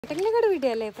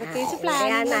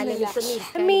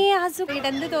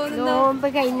നോമ്പ്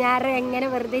കഴിഞ്ഞാറ് എങ്ങനെ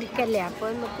വെറുതെ ഇരിക്കല്ലേ, അപ്പൊ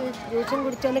നമുക്ക് ജ്യൂസും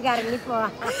കുടിച്ചോണ്ട് കറങ്ങി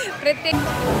പോവാം.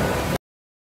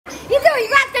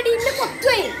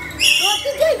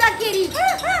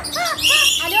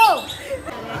 ഹലോ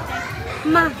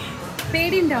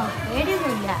പേടിയുണ്ടോ?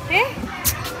 പേടിയൊന്നുമില്ല.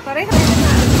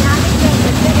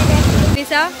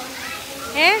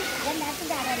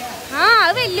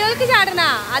 അത് വലിയവർക്ക് ചാടണ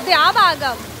അത് ആ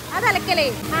ഭാഗം അത് അലക്കലേ.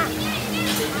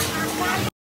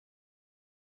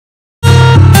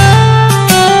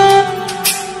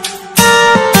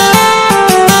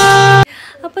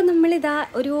 അപ്പം നമ്മളിതാ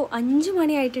ഒരു 5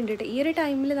 മണിയായിട്ടുണ്ട് കേട്ടോ. ഈ ഒരു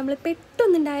ടൈമിൽ നമ്മൾ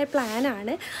പെട്ടെന്നുണ്ടായ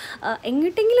പ്ലാനാണ്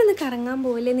എങ്ങോട്ടെങ്കിലും ഒന്ന് കറങ്ങാൻ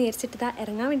പോകില്ലെന്ന് വിചാരിച്ചിട്ട് ഇതാ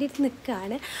ഇറങ്ങാൻ വേണ്ടിയിട്ട്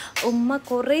നിൽക്കുകയാണ്. ഉമ്മ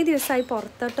കുറേ ദിവസമായി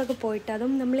പുറത്തോട്ടൊക്കെ പോയിട്ട്,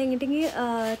 അതും നമ്മൾ എങ്ങോട്ടെങ്കിലും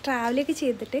ട്രാവലൊക്കെ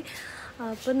ചെയ്തിട്ട്.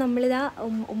 അപ്പോൾ നമ്മളിതാ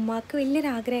ഉമ്മാക്ക്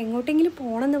വലിയൊരാഗ്രഹം എങ്ങോട്ടെങ്കിലും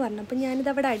പോകണമെന്ന് പറഞ്ഞു. അപ്പോൾ ഞാനിത്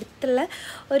അവിടെ അടുത്തുള്ള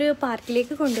ഒരു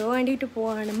പാർക്കിലേക്ക് കൊണ്ടുപോകാൻ വേണ്ടിയിട്ട്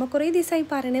പോവാണ്. ഉമ്മ കുറേ ദിവസമായി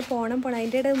പറഞ്ഞ് പോകണം.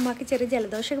 അതിൻ്റെ ഇടയിൽ ഉമ്മാക്ക് ചെറിയ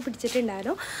ജലദോഷമൊക്കെ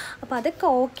പിടിച്ചിട്ടുണ്ടായിരുന്നു. അപ്പോൾ അതൊക്കെ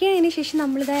ഓക്കെ ആയതിനു ശേഷം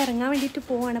നമ്മളിതാ ഇറങ്ങാൻ വേണ്ടിയിട്ട്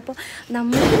പോവാണ്. അപ്പോൾ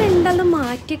നമ്മൾക്ക് രണ്ടാളും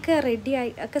മാറ്റിയൊക്കെ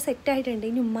റെഡിയായി ഒക്കെ സെറ്റായിട്ടുണ്ട്.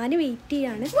 ഇനി ഉമ്മാനെ വെയിറ്റ്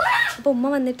ചെയ്യാണ്. അപ്പോൾ ഉമ്മ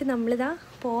വന്നിട്ട് നമ്മളിതാ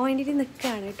പോകാൻ വേണ്ടിയിട്ട്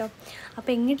നിൽക്കുകയാണ് കേട്ടോ.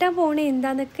 അപ്പോൾ എങ്ങോട്ടാണ് പോകണേ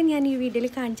എന്താണെന്നൊക്കെ ഞാൻ ഈ വീഡിയോയിൽ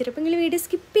കാണിച്ചിട്ട്, അപ്പോൾ നിങ്ങൾ വീഡിയോ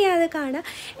സ്കിപ്പ് ചെയ്യാതെ കാണാം.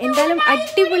 എന്തായാലും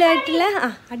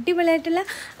അടിപൊളിയായിട്ടുള്ള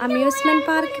അമ്യൂസ്മെൻറ്റ്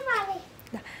പാർക്ക്.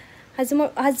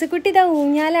 ഹസുക്കുട്ടി ഇതാ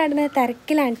ഊഞ്ഞാലാടുന്ന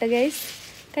തിരക്കിലാണ് കേട്ടോ ഗൈസ്.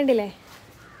 കണ്ടില്ലേ?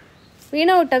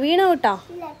 വീണോ കേട്ടോ.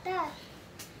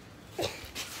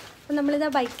 അപ്പോൾ നമ്മളിതാ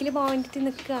ബൈക്കിൽ പോകാൻ വേണ്ടിയിട്ട്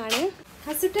നിൽക്കുകയാണ്.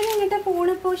 ഹസുട്ടൻ എങ്ങോട്ടാണ്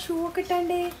പോകണിപ്പോൾ? ഷൂ ഒക്കെ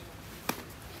ഇട്ടാണ്ടേ.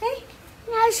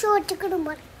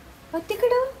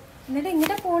 ഒറ്റക്കിടോ? എന്നിട്ട്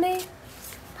എങ്ങോട്ടാ പോണേ?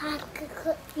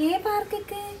 ഏ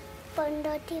പാർക്കൊക്കെ?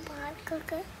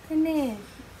 പിന്നെ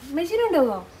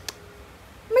മെച്ചിനുണ്ടാവോ?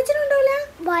 മെച്ചിനുണ്ടാവില്ല.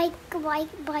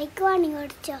 ബൈക്ക് വാങ്ങി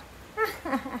ഓടിച്ചോ?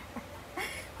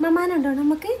 മമ്മാനുണ്ടോ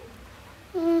നമുക്ക്?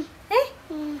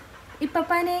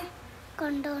 ഇപ്പപ്പാനെ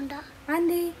കൊണ്ടോണ്ട.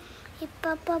 അന്തേ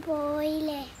ഇപ്പപ്പ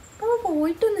പോയില്ലേ?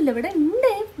 പോയിട്ടൊന്നുമില്ല, ഇവിടെ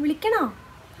ഉണ്ട്. വിളിക്കണോ?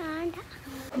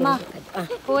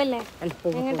 പോവല്ലേ?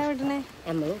 എങ്ങോട്ടാ വിടണേ?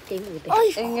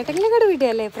 എങ്ങോട്ടെങ്കിലും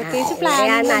വിടല്ലേ? പ്രത്യേകിച്ച്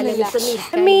പ്ലാൻ.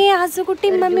 ഹസുക്കുട്ടി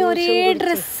മമ്മി ഒരേ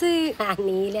ഡ്രസ്സ്.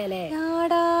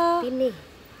 ആടാ.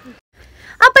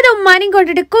 അപ്പം ഉമ്മാനെയും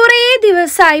കൊണ്ടിട്ട് കുറേ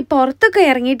ദിവസമായി പുറത്തൊക്കെ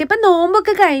ഇറങ്ങിയിട്ട് ഇപ്പം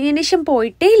നോമ്പൊക്കെ കഴിഞ്ഞതിന് ശേഷം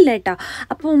പോയിട്ടേ ഇല്ല കേട്ടോ.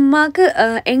 അപ്പോൾ ഉമ്മാക്ക്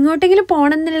എങ്ങോട്ടെങ്കിലും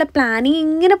പോകണം എന്നുള്ള പ്ലാനിങ്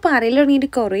ഇങ്ങനെ പറയൽ തുടങ്ങിയിട്ട്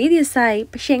കുറേ ദിവസമായി,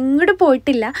 പക്ഷെ എങ്ങോട്ട്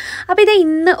പോയിട്ടില്ല. അപ്പോൾ ഇതാ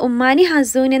ഇന്ന് ഉമ്മാനെ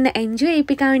ഹസൂനെ ഒന്ന് എൻജോയ്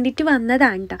ചെയ്യിപ്പിക്കാൻ വേണ്ടിയിട്ട്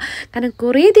വന്നതാണ് കേട്ടോ. കാരണം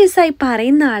കുറേ ദിവസമായി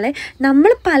പറയുന്ന ആൾ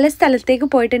നമ്മൾ പല സ്ഥലത്തേക്ക്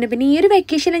പോയിട്ടുണ്ട്. പിന്നെ ഈ ഒരു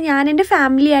വെക്കേഷനിൽ ഞാൻ എൻ്റെ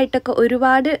ഫാമിലി ആയിട്ടൊക്കെ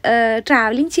ഒരുപാട്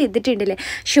ട്രാവലിങ് ചെയ്തിട്ടുണ്ടല്ലേ.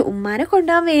 പക്ഷെ ഉമ്മാനെ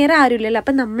കൊണ്ടുപോകാൻ വേറെ ആരുമില്ലല്ലോ.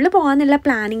 അപ്പം നമ്മൾ പോകാന്നുള്ള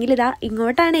പ്ലാനിങ്ങിൽ ഇതാ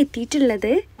ഇങ്ങോട്ടാണ് എത്തിയിട്ടുള്ളത്.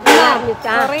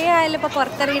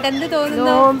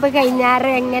 നോമ്പ് കഴിഞ്ഞാറ്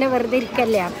എങ്ങനെ വെറുതെ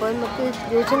ഇരിക്കല്ലേ, അപ്പൊ നമുക്ക്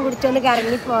ജ്യൂസും കുടിച്ചോണ്ട്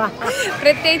കറങ്ങി പോവാം.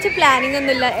 പ്രത്യേകിച്ച് പ്ലാനിങ്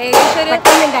ഒന്നുമില്ല. ഏകദേശം ഒരു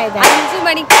 5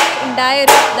 മണിക്ക് ഉണ്ടായ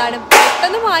ഒരു ഇതാണ്.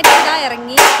 പെട്ടെന്ന് മാറ്റിതാ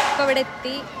ഇറങ്ങി. ഇപ്പൊ ഇവിടെ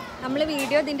എത്തി. നമ്മള്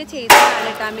വീഡിയോ ഇതിന്റെ ചെയ്തതാണ്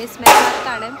കേട്ടോ. അമ്യൂസ്മെന്റ്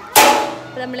പാർക്കാണ്.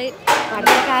 നമ്മള്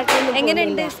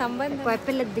എങ്ങനെയുണ്ട് സംഭവം?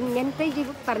 കുഴപ്പമില്ല. ഇങ്ങനത്തെ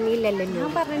പറഞ്ഞില്ലല്ലോ.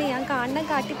 ഞാൻ പറഞ്ഞു ഞാൻ കാണാൻ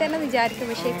കാട്ടി തന്നെ വിചാരിക്കും,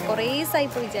 പക്ഷെ കൊറേ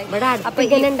സായിപ്പോ വിചാരിക്കും.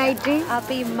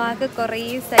 അപ്പൊ ഇമ്മാക്ക് കൊറേ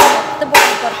സായി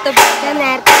പുറത്ത് പോയി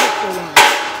നേരത്തെ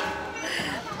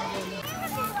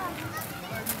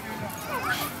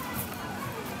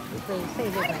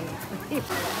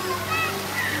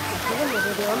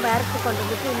വേറെ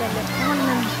കൊണ്ടുപോയിട്ടില്ലല്ലോ.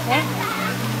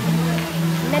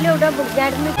 ഇന്നലെ ഇവിടെ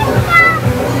ബുക്കായിരുന്നു.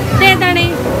 ഏതാണ്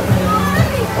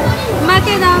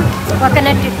ഉമ്മാക്കേതാ?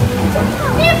 കൊക്കനട്ട്.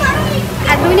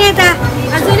 അസൂനേതാ?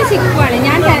 അസൂന് സിക്കുവാണ്.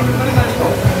 ഞാൻ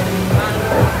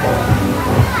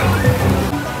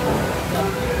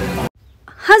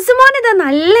ഹസുമോനിതാ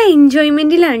നല്ല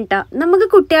എൻജോയ്മെൻറ്റിലാണ് കേട്ടോ. നമുക്ക്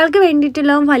കുട്ടികൾക്ക്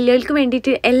വേണ്ടിയിട്ടുള്ളതും വലിയവർക്ക്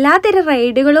വേണ്ടിയിട്ട് എല്ലാത്തരം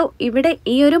റൈഡുകളും ഇവിടെ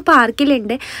ഈ ഒരു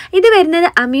പാർക്കിലുണ്ട്. ഇത് വരുന്നത്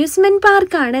അമ്യൂസ്മെൻറ്റ്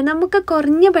പാർക്കാണ്. നമുക്ക്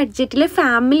കുറഞ്ഞ ബഡ്ജറ്റിൽ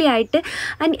ഫാമിലി ആയിട്ട്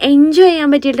എൻജോയ് ചെയ്യാൻ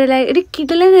പറ്റിയിട്ടുള്ള ഒരു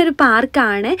കിടിലനൊരു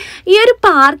പാർക്കാണ്. ഈ ഒരു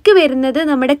പാർക്ക് വരുന്നത്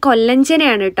നമ്മുടെ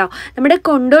കൊല്ലഞ്ചനെയാണ് കേട്ടോ. നമ്മുടെ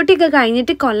കൊണ്ടോട്ടിയൊക്കെ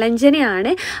കഴിഞ്ഞിട്ട്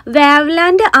കൊല്ലഞ്ചനെയാണ്.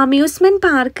 വേവ്ലാൻഡ് അമ്യൂസ്മെൻറ്റ്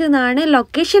പാർക്ക് എന്നാണ്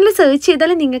ലൊക്കേഷനിൽ സെർച്ച്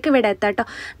ചെയ്താൽ നിങ്ങൾക്ക് ഇവിടെ എത്താം കേട്ടോ.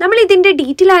 നമ്മൾ ഇതിൻ്റെ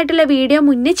ഡീറ്റെയിൽ ആയിട്ടുള്ള വീഡിയോ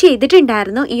മുന്നേ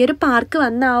ചെയ്തിട്ടുണ്ടായിരുന്നു. ഈ ഒരു പാർക്ക്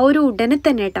വന്ന ആ ഒരു ഉടനെ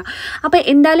തന്നെ കേട്ടോ. അപ്പോൾ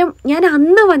എന്തായാലും ഞാൻ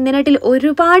അന്ന് വന്നതിനാട്ടിൽ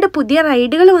ഒരുപാട് പുതിയ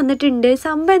റൈഡുകൾ വന്നിട്ടുണ്ട്.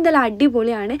 സംഭവം എന്തായാലും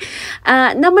അടിപൊളിയാണ്.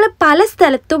 നമ്മൾ പല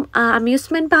സ്ഥലത്തും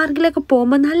അമ്യൂസ്മെൻറ്റ് പാർക്കിലൊക്കെ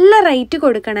പോകുമ്പോൾ നല്ല റേറ്റ്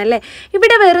കൊടുക്കണം അല്ലേ.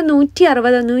 ഇവിടെ വേറെ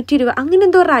 160 120 അങ്ങനെ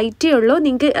എന്തോ റേറ്റേ ഉള്ളൂ.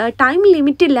 നിങ്ങൾക്ക് ടൈം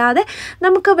ലിമിറ്റ് ഇല്ലാതെ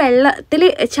നമുക്ക് വെള്ളത്തിൽ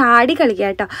ചാടി കളിക്കാം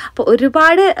കേട്ടോ. അപ്പോൾ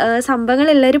ഒരുപാട്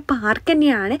സംഭവങ്ങളുള്ളൊരു പാർക്ക്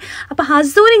തന്നെയാണ്. അപ്പോൾ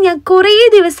ഹസൂന് ഞാൻ കുറേ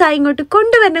ദിവസമായി ഇങ്ങോട്ട്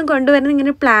കൊണ്ടുവരണം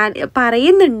ഇങ്ങനെ പ്ലാൻ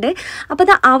പറയുന്നുണ്ട്. അപ്പോൾ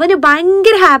അത് അവന്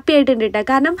ഭയങ്കര ഹാപ്പി ആയിട്ടുണ്ട് കേട്ടോ.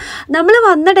 കാരണം നമ്മൾ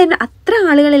വന്ന ടൈമിൽ അത്ര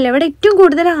ആളുകളില്ല. ഇവിടെ ഏറ്റവും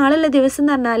കൂടുതൽ ആളുള്ള ദിവസം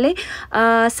എന്ന് പറഞ്ഞാൽ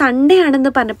സൺഡേ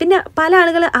ആണെന്ന് പറഞ്ഞു. പിന്നെ പല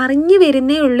ആളുകൾ അറിഞ്ഞു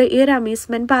വരുന്നേ ഉള്ളൂ ഈ ഒരു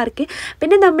അമ്യൂസ്മെൻറ്റ് പാർക്ക്.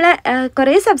 പിന്നെ നമ്മളെ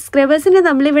കുറേ സബ്സ്ക്രൈബേഴ്സിനെ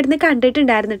നമ്മൾ ഇവിടുന്ന്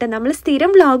കണ്ടിട്ടുണ്ടായിരുന്നു കേട്ടോ. നമ്മൾ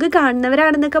സ്ഥിരം വ്ളോഗ്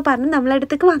കാണുന്നവരാണെന്നൊക്കെ പറഞ്ഞ് നമ്മളെ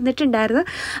അടുത്തേക്ക് വന്നിട്ടുണ്ടായിരുന്നു.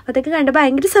 അതൊക്കെ കണ്ട്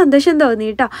ഭയങ്കര സന്തോഷം തോന്നി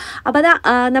കേട്ടോ. അപ്പോൾ അതാ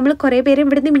നമ്മൾ കുറേ പേര്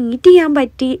ഇവിടുന്ന് മീറ്റ് ചെയ്യാൻ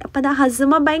പറ്റി. അപ്പോൾ അതാ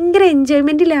ഹസുമ ഭയങ്കര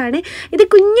എൻജോയ്മെൻറ്റിലാണ്. ഇത്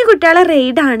കുഞ്ഞു കുട്ടികളെ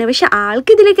റൈഡാണ്, പക്ഷെ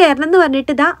ആൾക്ക് ഇതിൽ കയറണം എന്ന്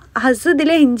പറഞ്ഞിട്ട് ഇതാ ഹസു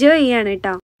ഇതിൽ എൻജോയ് ചെയ്യാണ്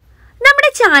കേട്ടോ. നമ്മുടെ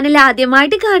ചാനൽ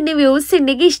ആദ്യമായിട്ട് കാണുന്ന വ്യൂസ്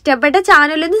ഉണ്ടെങ്കിൽ ഇഷ്ടപ്പെട്ട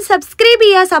ചാനലൊന്ന് സബ്സ്ക്രൈബ്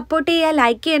ചെയ്യുക, സപ്പോർട്ട് ചെയ്യുക,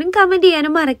 ലൈക്ക് ചെയ്യാനും കമൻറ്റ്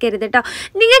ചെയ്യാനും മറക്കരുത് കേട്ടോ.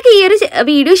 നിങ്ങൾക്ക് ഈ ഒരു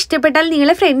വീഡിയോ ഇഷ്ടപ്പെട്ടാൽ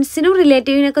നിങ്ങളെ ഫ്രണ്ട്സിനും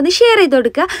റിലേറ്റീവിനൊക്കെ ഒന്ന് ഷെയർ ചെയ്ത്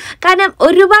കൊടുക്കുക. കാരണം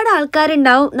ഒരുപാട്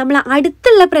ആൾക്കാരുണ്ടാവും നമ്മൾ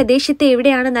അടുത്തുള്ള പ്രദേശത്ത്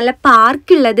എവിടെയാണ് നല്ല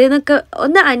പാർക്കുള്ളത് എന്നൊക്കെ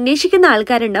ഒന്ന് അന്വേഷിക്കുന്ന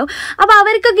ആൾക്കാരുണ്ടാവും. അപ്പോൾ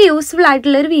അവർക്കൊക്കെ യൂസ്ഫുൾ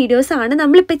ആയിട്ടുള്ളൊരു വീഡിയോസാണ്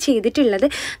നമ്മളിപ്പോൾ ചെയ്തിട്ടുള്ളത്.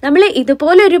 നമ്മൾ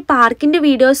ഇതുപോലെ ഒരു പാർക്കിൻ്റെ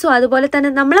വീഡിയോസും അതുപോലെ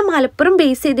തന്നെ നമ്മളെ മലപ്പുറം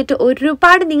ബേസ് ചെയ്തിട്ട്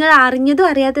ഒരുപാട് നിങ്ങൾ അറിഞ്ഞതും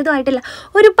അറിയാത്തതും ആയിട്ടുള്ള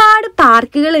ഒരുപാട്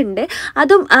പാർക്കുകളുണ്ട്.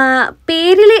 അതും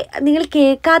പേരിൽ നിങ്ങൾ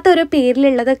കേൾക്കാത്ത ഓരോ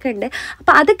പേരിലുള്ളതൊക്കെ ഉണ്ട്.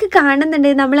 അപ്പോൾ അതൊക്കെ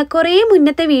കാണുന്നുണ്ടെങ്കിൽ നമ്മളെ കുറേ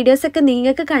മുന്നത്തെ വീഡിയോസൊക്കെ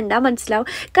നിങ്ങൾക്ക് കണ്ടാൽ മനസ്സിലാവും.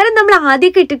 കാരണം നമ്മൾ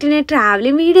ആദ്യം ഇട്ടിട്ടുള്ള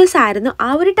ട്രാവലിംഗ് വീഡിയോസ് ആയിരുന്നു. ആ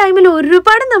ഒരു ടൈമിൽ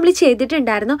ഒരുപാട് നമ്മൾ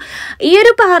ചെയ്തിട്ടുണ്ടായിരുന്നു. ഈ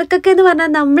ഒരു പാർക്കൊക്കെ എന്ന്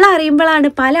പറഞ്ഞാൽ നമ്മൾ അറിയുമ്പോഴാണ്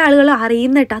പല ആളുകളും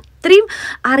അറിയുന്നത് കേട്ടോ. അത്രയും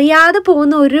അറിയാതെ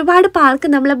പോകുന്ന ഒരുപാട് പാർക്ക്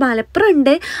നമ്മളെ മലപ്പുറം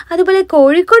ഉണ്ട്, അതുപോലെ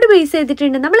കോഴിക്കോട് ബേസ്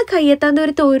ചെയ്തിട്ടുണ്ട്. നമ്മൾ കയ്യെത്താൻ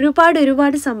ദൂരത്ത്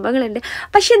ഒരുപാട് സംഭവങ്ങളുണ്ട്.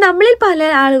 പക്ഷേ നമ്മളിൽ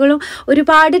പല ആളുകളും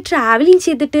ഒരുപാട് ട്രാവലിങ്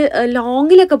ചെയ്തിട്ട്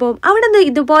ലോങ്ങിലൊക്കെ പോകും. അവിടെ നിന്ന്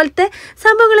ഇതുപോലത്തെ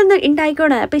സംഭവങ്ങളൊന്നും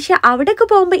ഉണ്ടായിക്കോണം. പക്ഷെ അവിടെയൊക്കെ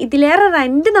പോകുമ്പോൾ ഇതിലേറെ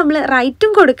നമ്മൾ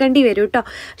റൈറ്റും കൊടുക്കേണ്ടി വരും കേട്ടോ.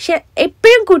 പക്ഷെ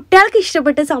എപ്പോഴും കുട്ടികൾക്ക്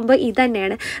ഇഷ്ടപ്പെട്ട സംഭവം ഇത്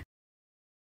തന്നെയാണ്.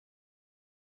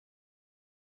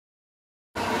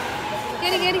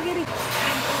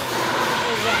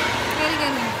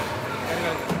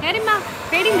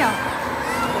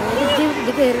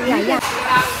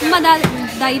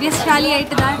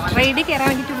 ധൈര്യശാലിയായിട്ട് റൈഡ് കയറാൻ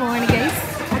വേണ്ടിട്ട് പോവാണ് ഗൈസ്.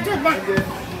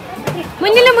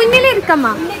 മുന്നിൽ ഇരിക്കമ്മ,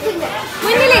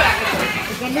 മുന്നില്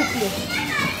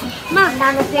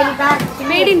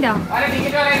പേടിണ്ടോ?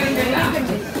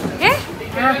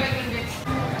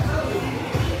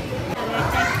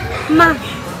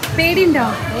 പേടിണ്ടോ?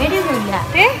 പേടിയൊന്നുമില്ല.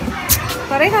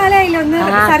 കൊറേ കാലമായില്ല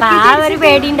ഒരു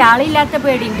പേടിയുണ്ട്, ആളില്ലാത്ത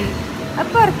പേടിയുണ്ട്.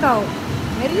 അപ്പൊ ഉറക്കാവും.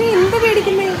 എന്ത്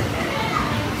പേടിക്കുന്നേ?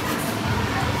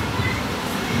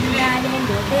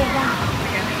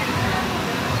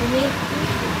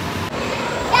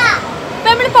 ഇപ്പൊ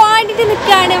നമ്മള് പോകാണ്ടിട്ട്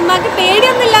നിക്കാണ്. ഉമ്മാക്ക്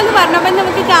പേടിയൊന്നും ഇല്ലാന്ന് പറഞ്ഞപ്പോ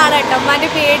നമുക്ക് കാണാം കേട്ടോ ഉമ്മാന്റെ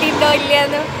പേടിയുണ്ടോ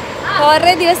ഇല്ലയെന്ന്.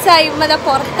 കൊറേ ദിവസമായി ഉമ്മ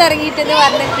പുറത്തിറങ്ങിയിട്ടെന്ന്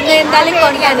പറഞ്ഞു ഇന്ന് എന്തായാലും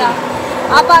കൊണ്ടുവന്നതാ.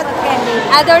 അപ്പൊ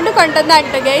അതുകൊണ്ട് കൊണ്ടുവന്നാ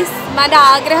കേട്ടോ ഗൈസ്, ഉമ്മാന്റെ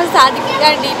ആഗ്രഹം സാധിക്കാൻ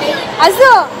വേണ്ടിട്ട്.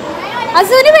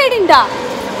 അസുവിന് പേടിയുണ്ടോ?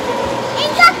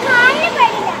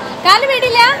 കാല്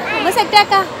പേടില്ല. ഉമ്മ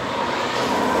സെറ്റാക്കാം.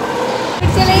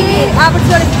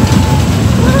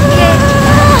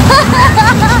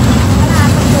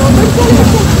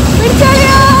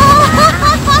 പിടിച്ചോളിയോ?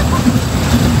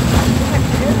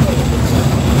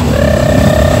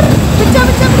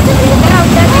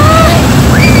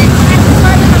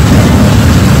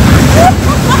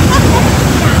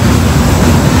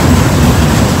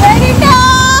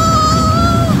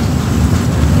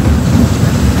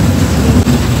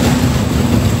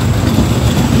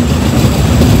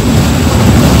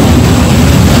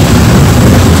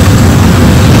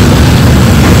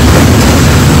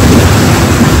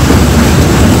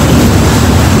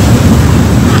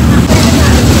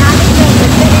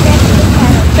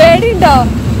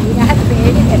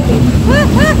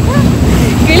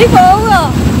 കിളി പോവോ?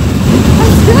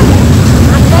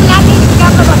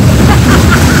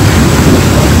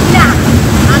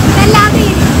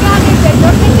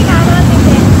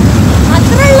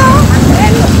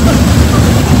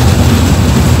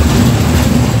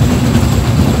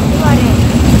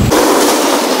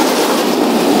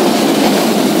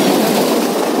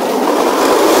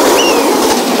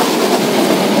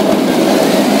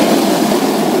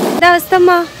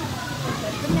 അവസ്ഥമ്മ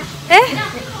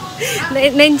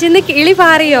നെഞ്ചിന്ന് കിളി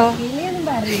പാറിയോ?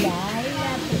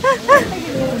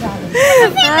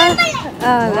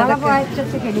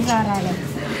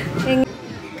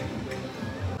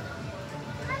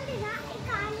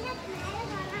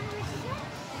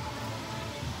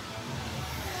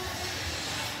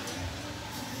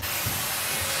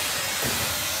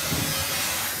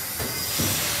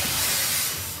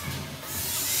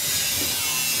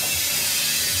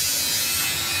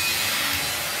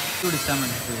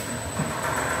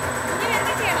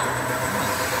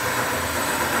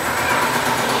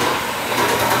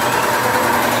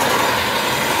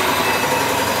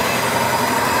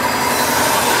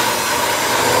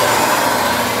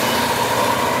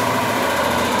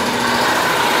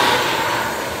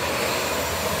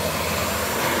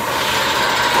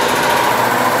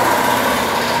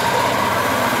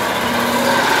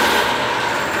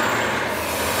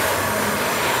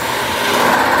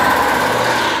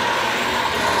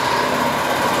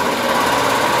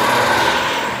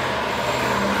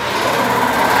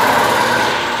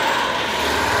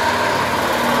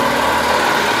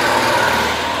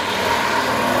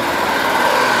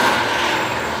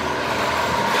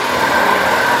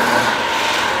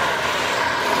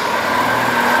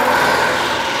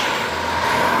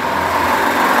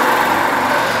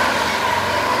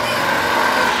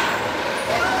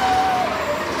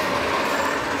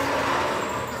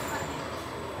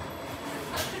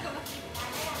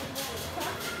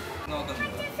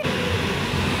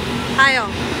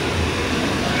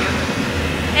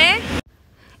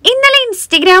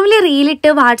 ഇൻസ്റ്റഗ്രാമിൽ റീലിട്ട്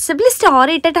വാട്സപ്പിൽ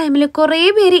സ്റ്റോറി ഇട്ട ടൈമിൽ കുറേ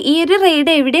പേര് ഈ ഒരു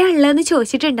റൈഡ് എവിടെയാണുള്ളതെന്ന്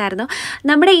ചോദിച്ചിട്ടുണ്ടായിരുന്നു.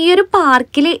 നമ്മുടെ ഈ ഒരു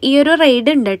പാർക്കിൽ ഈ ഒരു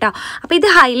റൈഡ് ഉണ്ട് കേട്ടോ. അപ്പോൾ ഇത്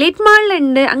ഹൈലൈറ്റ്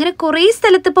മാളിലുണ്ട്, അങ്ങനെ കുറേ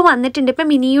സ്ഥലത്ത് ഇപ്പോൾ വന്നിട്ടുണ്ട്. ഇപ്പം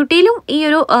മിനിയൂട്ടിയിലും ഈ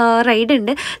ഒരു റൈഡ്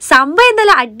ഉണ്ട്. സംഭവം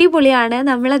എന്തായാലും അടിപൊളിയാണ്.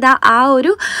 നമ്മളതാ ആ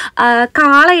ഒരു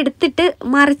കാള എടുത്തിട്ട്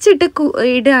മറിച്ചിട്ട്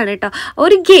ഇടുകയാണ് കേട്ടോ.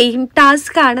 ഒരു ഗെയിം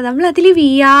ടാസ്ക് ആണ്. നമ്മളതിൽ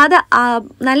വീയാതെ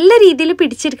നല്ല രീതിയിൽ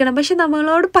പിടിച്ചെടുക്കണം. പക്ഷെ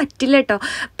നമ്മളോട് പറ്റില്ല കേട്ടോ.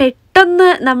 പെട്ടെന്ന്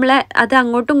നമ്മളെ അത്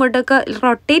അങ്ങോട്ടും ഇങ്ങോട്ടൊക്കെ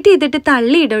റൊട്ടേറ്റ് ചെയ്തിട്ട്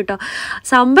തള്ളിയിടും കേട്ടോ.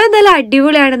 സംഭവം എന്തായാലും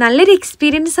അടിപൊളിയാണ്, നല്ലൊരു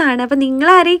എക്സ്പീരിയൻസ് ആണ്. അപ്പം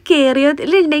നിങ്ങളാരെയും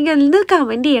കയറിയതിലുണ്ടെങ്കിൽ ഒന്ന്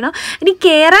കമൻറ്റ് ചെയ്യണം. ഇനി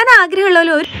കയറാൻ ആഗ്രഹമുള്ളവർ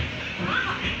ഒരു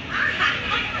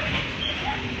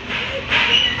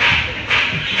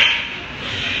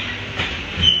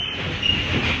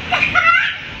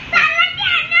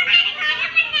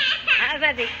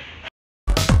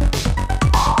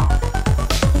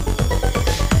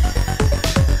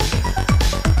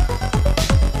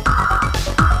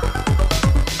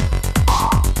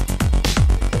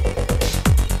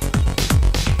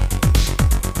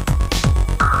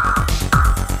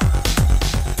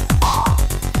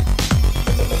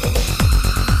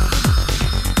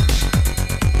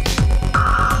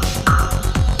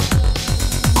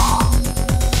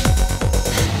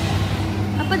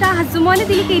ഹസുമോനെ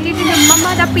ഇതിൽ കയറ്റിയിട്ടുണ്ട്. ഉമ്മമ്മ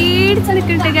അതാ പേടിച്ച്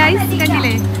നിൽക്കുന്നുണ്ട് ഗൈസ്,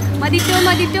 കണ്ടില്ലേ? മതിറ്റോ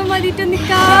മതിറ്റോ മതിറ്റോ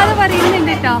നിൽക്കാതെ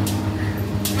പറയുന്നുണ്ട് കേട്ടോ.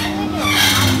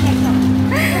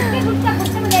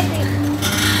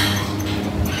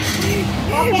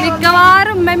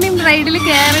 മിക്കവാറും ഉമ്മമ്മയും റൈഡിൽ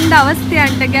കയറേണ്ട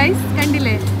അവസ്ഥയാണ് കേട്ടോ ഗൈസ്,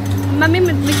 കണ്ടില്ലേ? ഉമ്മമ്മയും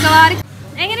മിക്കവാറും.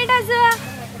 എങ്ങനെയുണ്ട് ഹസു?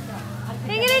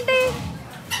 എങ്ങനെയുണ്ട്?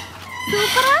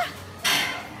 സൂപ്പറാ?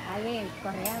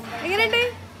 എങ്ങനെയുണ്ട്?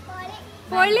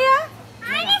 പൊളിയാ?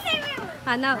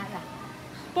 എന്നാ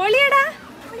പൊളിയടാ.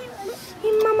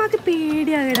 ഇമ്മമ്മക്ക്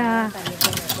പേടിയാടാ.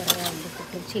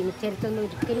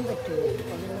 ഒരിക്കലും പറ്റൂല.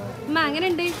 ഉമ്മ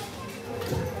അങ്ങനെയുണ്ട്?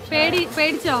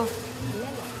 പേടിച്ചോ?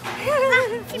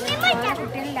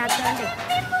 കുട്ടികളില്ലാത്തോണ്ട്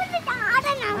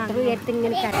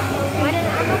ഇങ്ങനെ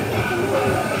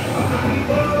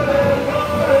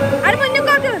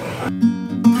മുന്നോക്കാക്ക്.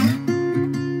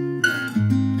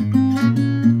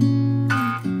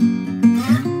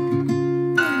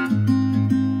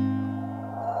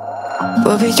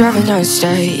 We'll be driving down the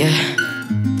state, yeah.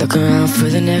 Looking around for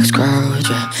the next crowd,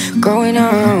 yeah. Going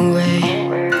our own way,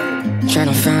 trying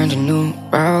to find a new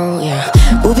route, yeah.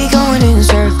 We'll be going in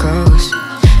circles,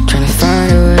 trying to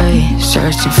find a way,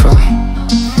 searching for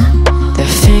the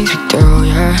things we do,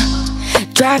 yeah.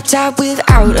 Dropped out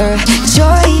without a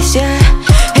choice, yeah.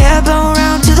 Hair blown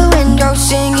round to the window,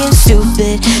 singing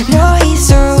stupid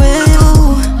noise. Or will you?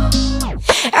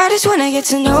 I just wanna get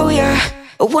to know ya.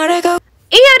 I wanna go.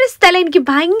 ഈ ഒരു സ്ഥലം എനിക്ക്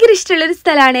ഭയങ്കര ഇഷ്ടമുള്ളൊരു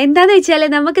സ്ഥലമാണ്. എന്താണെന്ന് വെച്ചാൽ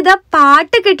നമുക്കിതാ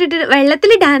പാട്ടൊക്കെ ഇട്ടിട്ട്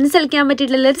വെള്ളത്തിൽ ഡാൻസ് കളിക്കാൻ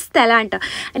പറ്റിയിട്ടുള്ളൊരു സ്ഥലമാണ് കേട്ടോ.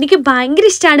 എനിക്ക് ഭയങ്കര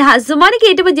ഇഷ്ടമാണ്. ഹസുമാനെ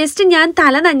കയറ്റുമ്പോൾ ജസ്റ്റ് ഞാൻ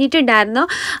തല നനഞ്ഞിട്ടുണ്ടായിരുന്നു.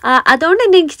 അതുകൊണ്ട്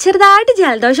തന്നെ എനിക്ക് ചെറുതായിട്ട്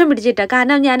ജലദോഷം പിടിച്ചിട്ടോ.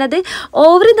 കാരണം ഞാനത്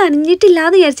ഓവർ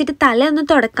നനഞ്ഞിട്ടില്ലാന്ന് വിചാരിച്ചിട്ട് തല ഒന്ന്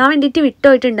തുടക്കാൻ വേണ്ടിയിട്ട്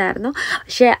വിട്ടുപോയിട്ടുണ്ടായിരുന്നു.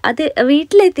 പക്ഷേ അത്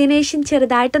വീട്ടിലെത്തിയതിനു ശേഷം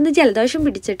ചെറുതായിട്ടൊന്ന് ജലദോഷം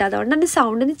പിടിച്ചിട്ടോ. അതുകൊണ്ട് തന്നെ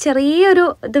സൗണ്ടിന് ചെറിയൊരു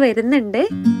ഇത് വരുന്നുണ്ട്.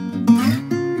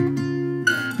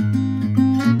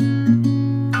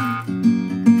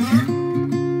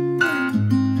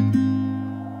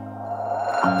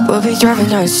 We'll be driving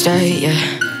down the state, yeah.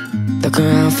 Looking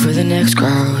around for the next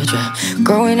crowd, yeah.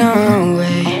 Going our own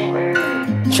way,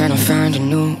 trying to find a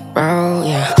new route,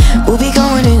 yeah. We'll be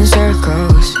going in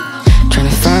circles, trying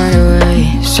to find a way,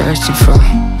 searching for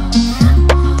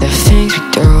the things we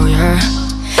do, yeah.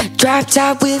 Dropped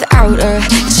out without a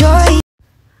choice.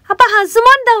 അപ്പം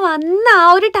ഹസുമോൻ എന്താ വന്ന ആ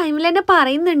ഒരു ടൈമിൽ തന്നെ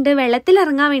പറയുന്നുണ്ട് വെള്ളത്തിൽ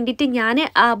ഇറങ്ങാൻ വേണ്ടിയിട്ട്. ഞാൻ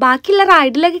ബാക്കിയുള്ള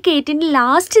റൈഡിലൊക്കെ കയറ്റിൻ്റെ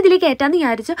ലാസ്റ്റ് ഇതിൽ കയറ്റാമെന്ന്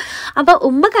വിചാരിച്ചു. അപ്പോൾ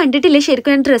ഉമ്മ കണ്ടിട്ടില്ല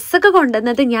ശരിക്കും ഞാൻ ഡ്രസ്സൊക്കെ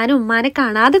കൊണ്ടുവന്നത്. ഞാൻ ഉമ്മാനെ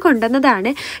കാണാതെ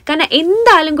കൊണ്ടുവന്നതാണ്. കാരണം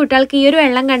എന്തായാലും കുട്ടികൾക്ക് ഈ ഒരു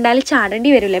വെള്ളം കണ്ടാൽ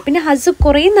ചാടേണ്ടി വരില്ലേ. പിന്നെ ഹസു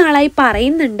കുറേ നാളായി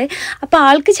പറയുന്നുണ്ട്. അപ്പോൾ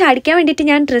ആൾക്ക് ചാടിക്കാൻ വേണ്ടിയിട്ട്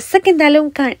ഞാൻ ഡ്രസ്സൊക്കെ എന്തായാലും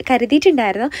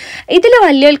കരുതിയിട്ടുണ്ടായിരുന്നു. ഇതിൽ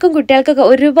വലിയവർക്കും കുട്ടികൾക്കൊക്കെ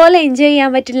ഒരുപോലെ എൻജോയ് ചെയ്യാൻ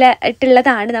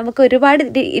പറ്റുള്ളതാണ്. നമുക്ക് ഒരുപാട്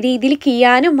രീതിയിൽ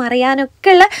കീയാനും മറിയാനും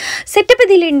ഒക്കെയുള്ള സെറ്റപ്പ്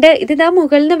ഇതിലുണ്ട്. ഇതിതാ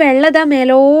മുകളിൽ നിന്ന് വെള്ളം ഇതാ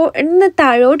മേലോന്ന്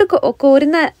താഴോട്ട്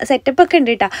കോരുന്ന സെറ്റപ്പൊക്കെ ഉണ്ട്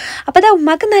കേട്ടോ. അപ്പോൾ അതാ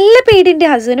ഉമ്മാക്ക് നല്ല പേടിയുണ്ട്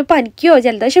ഹസുവിന് പനിക്കോ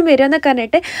ജലദോഷം വരുമോ എന്നൊക്കെ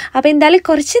പറഞ്ഞിട്ട്. അപ്പോൾ എന്തായാലും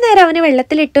കുറച്ച് നേരം അവന്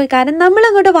വെള്ളത്തിലിട്ടു. കാരണം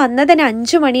നമ്മളങ്ങോട്ട് വന്നത് തന്നെ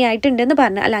 5 മണിയായിട്ടുണ്ടെന്ന്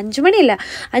പറഞ്ഞു. അല്ല 5 മണിയല്ല,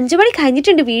 5 മണി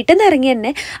കഴിഞ്ഞിട്ടുണ്ട് വീട്ടിൽ നിന്ന് ഇറങ്ങി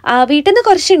തന്നെ. വീട്ടിൽ നിന്ന്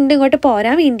കുറച്ചുണ്ട് ഇങ്ങോട്ട്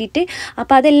പോരാൻ വേണ്ടിയിട്ട്.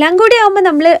 അപ്പോൾ അതെല്ലാം കൂടി ആകുമ്പോൾ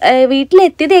നമ്മൾ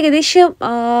വീട്ടിലെത്തിയത് ഏകദേശം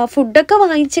ഫുഡൊക്കെ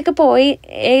വാങ്ങിച്ചൊക്കെ പോയി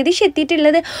ഏകദേശം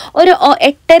എത്തിയിട്ടുള്ളത് ഒരു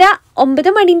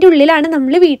 8:30-9 മണിൻ്റെ ഉള്ളിലാണ്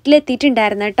നമ്മൾ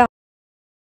വീട്ടിലെത്തിയിട്ടുണ്ടായിരുന്നത് കേട്ടോ.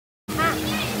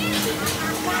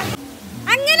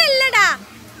 അങ്ങനല്ലടാ,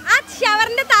 ആ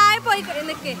ഷവറിന്റെ താഴെ പോയി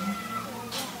നിൽക്ക്.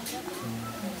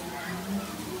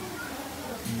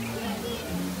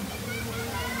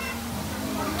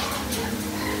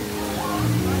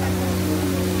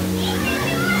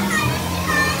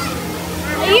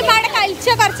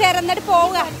 കളിച്ചോ കുറച്ചു നേരം എന്നിട്ട്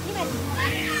പോവുക.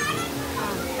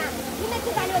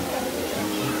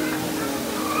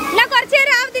 എന്നാ കുറച്ചു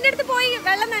നേരം ഇതിന്റെ അടുത്ത് പോയി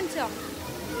വെള്ളം നനച്ചോ.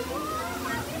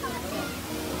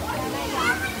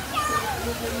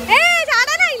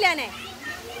 ചാടാനായില്ലാനെ.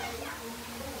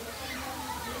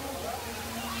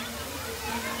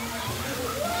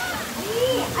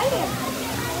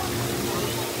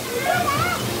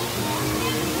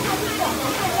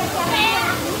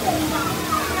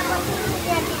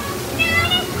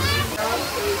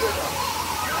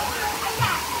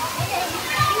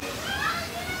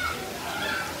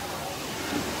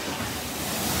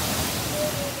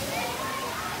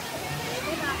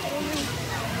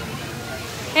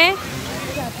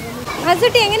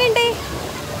 ഹസുട്ടി എങ്ങനെയുണ്ട്?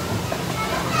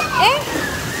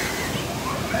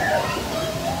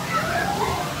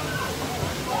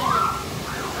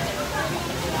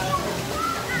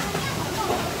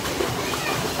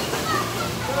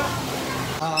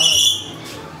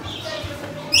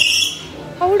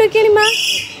 അവിടെയൊക്കെയാണ്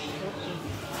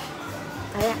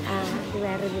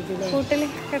കൂട്ടില്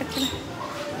കിടക്കണം.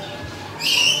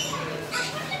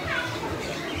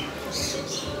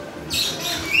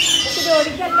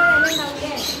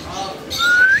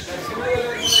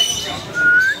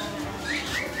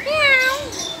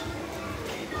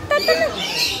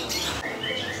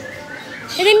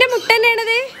 ഇതിന്റെ മുട്ട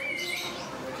തന്നെയാണത്.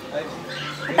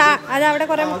 അതവിടെ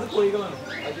കൊറേ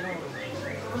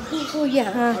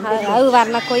അത്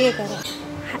വർണ്ണക്കോയൊക്കെ.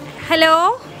 ഹലോ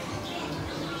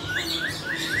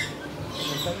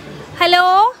ഹലോ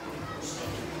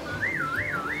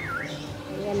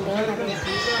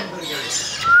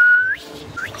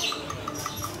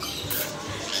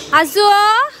ഹസുവോ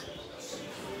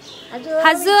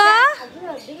ഹസുവോ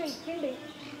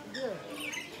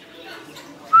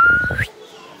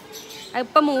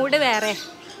ഇപ്പൊ മൂഡ് വേറെ.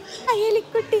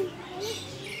 അയ്യലിക്കുട്ടി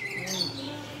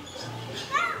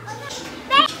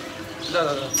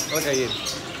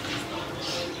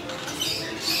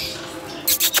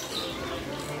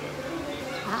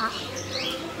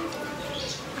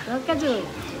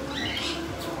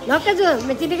നോക്കു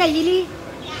മെച്ചിന്റെ കയ്യില്.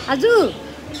 അജു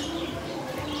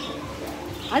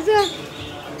അജു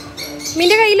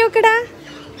മിന്റെ കയ്യിൽ നോക്കടാ.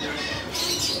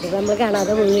 നമ്മൾ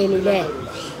കാണാതെ പോയില്ലേ.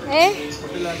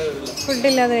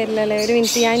 ഫുഡില്ലാതെ വരില്ലല്ലേ. ഒരു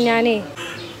മിനിറ്റ് ഞാനേ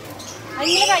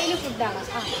അതിന്റെ കയ്യിൽ ഫുഡാണ്.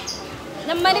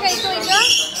 നമ്മന്റെ കൈക്ക് പോയിക്കോ.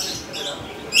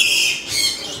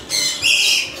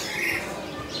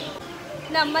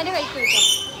 നമ്മന്റെ കൈക്ക് പോയിക്കോ.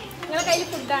 നിങ്ങളെ കയ്യിൽ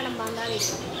ഫുഡാണ്.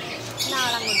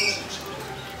 നാളങ്ങോട്ട്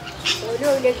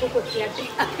ഓരോയിലേക്ക് കൊത്തിയാട്ടി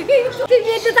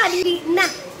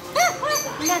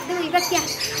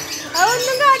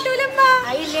അതൊന്നും കാട്ടൂലമ്മ.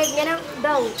 അതില്ലേ ഇങ്ങനെ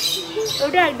ഇതാവും.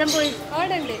 എവിടെ അഴുതം പോയി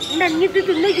അവിടെ ഉണ്ട്. എന്നിട്ട്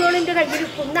തിന്നു ജോളിന്റെ കയ്യിൽ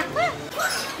കൊന്ന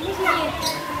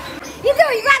ഇത്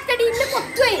ഒഴിവാക്കടി. ഇന്ന്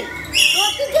കൊത്തുവേ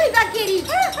ഒഴിവാക്കിയടി.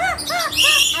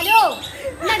 ഹലോ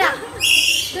എന്നടാ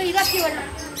ഇത് ഒഴിവാക്കി വെള്ളം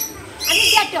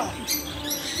അതിട്ടോ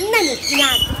ഇന്ന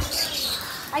ഞാൻ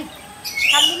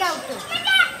കണ്ണിലാവട്ടോ.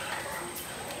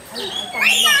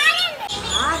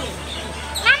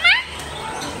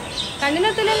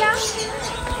 കണ്ണിനെത്തില്ലല്ലോ.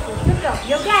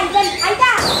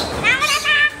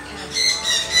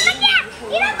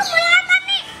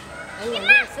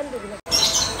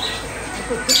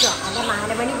 കൊത്തിട്ടോ അന്റെ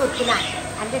മാലമണി കൊത്തിന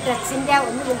അന്റെ ഡ്രസ്സിന്റെ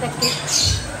ഒന്ന് മുമ്പത്തി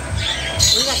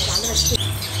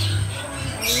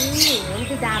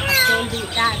എന്തിതാ പത്തോണ്ടി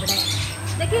ഇതാ ഇവിടെ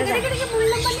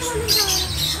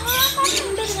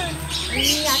ഈ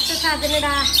അത്ത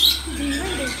സാധനടാ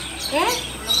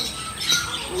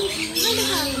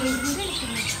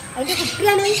അതിന്റെ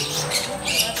കുട്ടിയാണ്.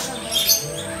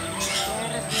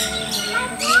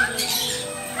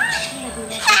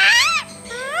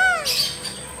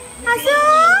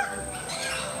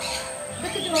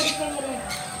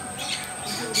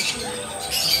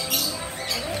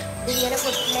 ഇങ്ങനെ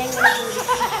കൊട്ടിനെ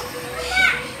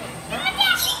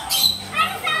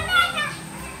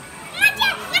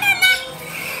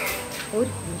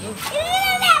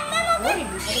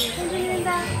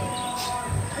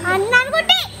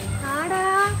അണ്ണാൻകുട്ടി ആടാ.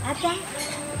 അച്ഛാ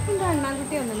എന്താ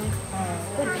അണ്ണാൻകുട്ടി വന്നു.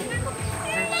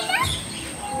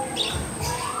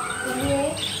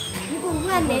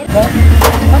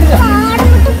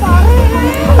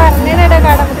 പറഞ്ഞേടാ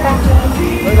കാടമുട്ട.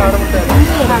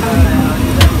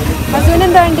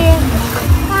 ഹസുവിനെന്താ വേണ്ടിയേ?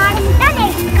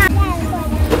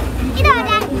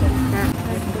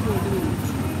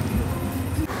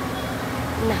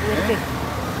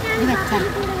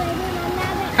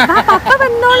 പപ്പ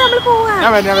വന്നോളൂ നമ്മൾ പോവാ.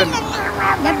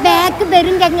 ബാക്ക്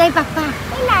വരും ചങ്ങായി പപ്പ.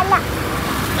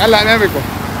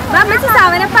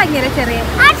 സാവനപ്പ അങ്ങനെ ചെറിയ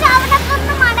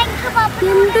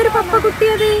എന്തൊരു പപ്പ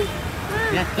കുട്ടിയത്.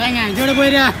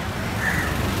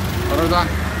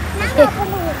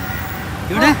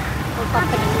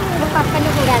 പപ്പന്റെ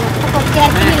കൂടെയാണ്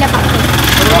കുറച്ചില്ല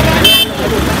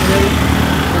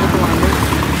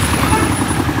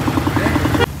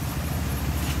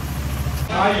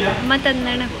അമ്മ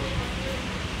തന്നാണ്.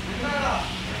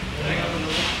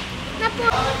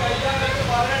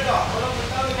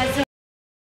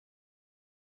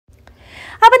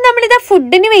 അപ്പം നമ്മളിതാ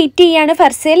ഫുഡിന് വെയിറ്റ് ചെയ്യാണ്.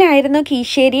 ഫർസയിലായിരുന്നു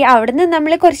കീശ്ശേരി. അവിടെ നിന്ന്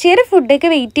നമ്മൾ കുറച്ച് നേരം ഫുഡൊക്കെ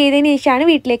വെയിറ്റ് ചെയ്തതിന് ശേഷമാണ്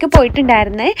വീട്ടിലേക്ക്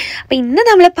പോയിട്ടുണ്ടായിരുന്നത്. അപ്പോൾ ഇന്ന്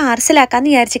നമ്മൾ പാർസലാക്കാമെന്ന്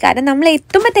വിചാരിച്ചു. കാരണം നമ്മൾ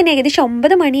എത്തുമ്പോൾ തന്നെ ഏകദേശം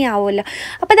 9 മണിയാവുമല്ലോ.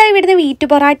 അപ്പോൾ അതാ ഇവിടുന്ന് വീറ്റ്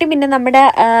പൊറാട്ടയും പിന്നെ നമ്മുടെ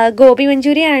ഗോബി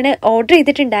മഞ്ചൂരിയാണ് ഓർഡർ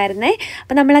ചെയ്തിട്ടുണ്ടായിരുന്നത്.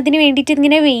 അപ്പോൾ നമ്മളതിന് വേണ്ടിയിട്ട്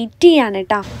ഇങ്ങനെ വെയിറ്റ് ചെയ്യാണ്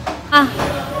കേട്ടോ. ആ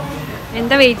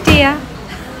എന്താ വെയിറ്റ് ചെയ്യാ?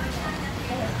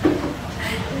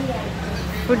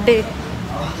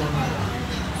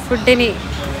 ഫുഡിന്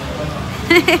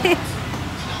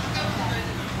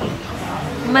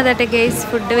ഉമ്മ തട്ടെ ഗൈസ്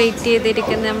ഫുഡ് വെയിറ്റ്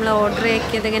ചെയ്തിരിക്കുന്നത്. നമ്മൾ ഓർഡർ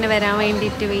ആക്കിയത് ഇങ്ങനെ വരാൻ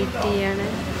വേണ്ടിയിട്ട് വെയിറ്റ് ചെയ്യാണ്.